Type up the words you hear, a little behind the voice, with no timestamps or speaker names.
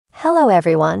Hello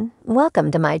everyone,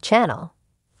 welcome to my channel.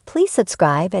 Please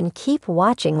subscribe and keep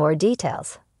watching more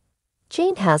details.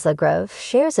 Jane Hazlegrove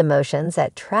shares emotions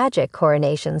at tragic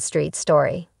Coronation Street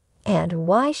story and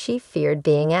why she feared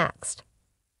being axed.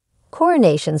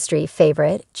 Coronation Street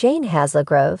favorite Jane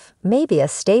Hazlegrove may be a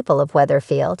staple of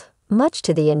Weatherfield, much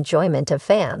to the enjoyment of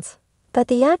fans, but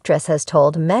the actress has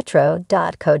told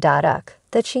Metro.co.uk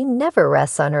that she never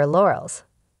rests on her laurels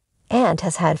and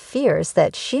has had fears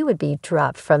that she would be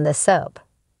dropped from the soap.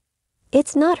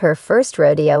 It's not her first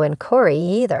rodeo in Corrie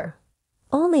either.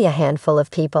 Only a handful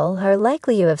of people are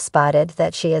likely to have spotted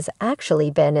that she has actually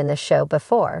been in the show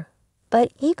before,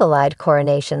 but eagle-eyed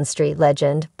Coronation Street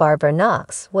legend Barbara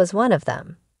Knox was one of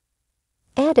them.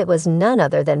 And it was none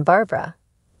other than Barbara,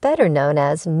 better known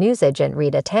as news agent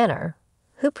Rita Tanner,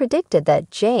 who predicted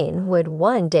that Jane would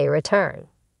one day return.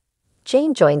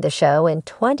 Jane joined the show in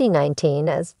 2019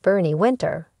 as Bernie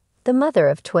Winter, the mother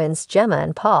of twins Gemma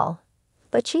and Paul,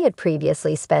 but she had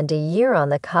previously spent a year on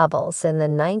the cobbles in the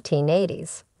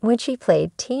 1980s when she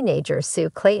played teenager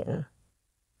Sue Clayton.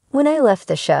 When I left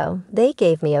the show, they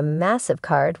gave me a massive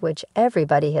card which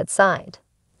everybody had signed,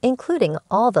 including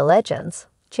all the legends,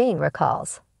 Jane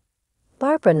recalls.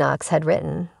 Barbara Knox had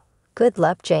written, "Good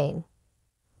luck, Jane.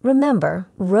 Remember,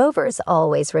 rovers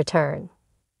always return."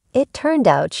 It turned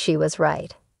out she was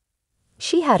right.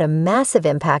 She had a massive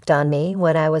impact on me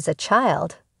when I was a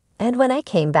child, and when I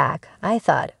came back, I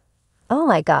thought, oh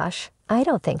my gosh, I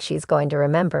don't think she's going to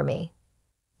remember me.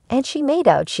 And she made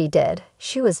out she did.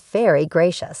 She was very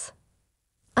gracious.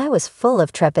 I was full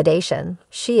of trepidation,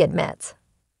 she admits.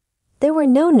 There were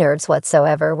no nerves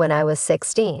whatsoever when I was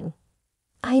 16.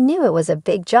 I knew it was a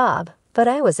big job, but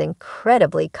I was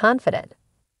incredibly confident.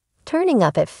 Turning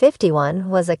up at 51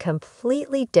 was a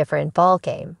completely different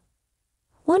ballgame.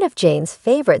 One of Jane's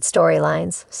favorite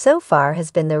storylines so far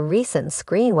has been the recent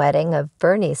screen wedding of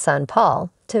Bernie's son Paul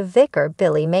to vicar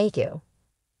Billy Mayhew.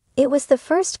 It was the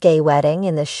first gay wedding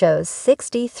in the show's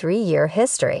 63-year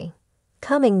history,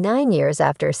 coming 9 years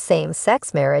after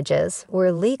same-sex marriages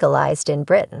were legalized in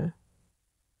Britain.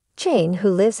 Jane,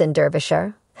 who lives in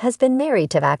Derbyshire, has been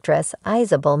married to actress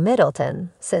Isabel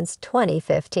Middleton since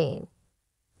 2015.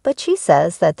 But she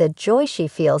says that the joy she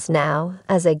feels now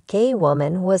as a gay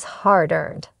woman was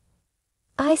hard-earned.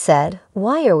 I said,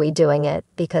 why are we doing it?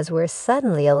 Because we're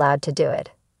suddenly allowed to do it.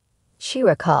 She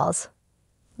recalls,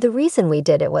 the reason we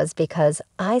did it was because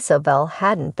Isabel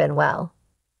hadn't been well.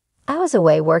 I was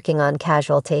away working on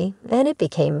Casualty, and it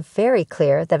became very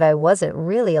clear that I wasn't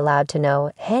really allowed to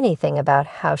know anything about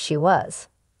how she was,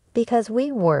 because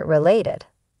we weren't related,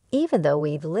 even though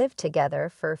we'd lived together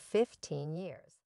for 15 years.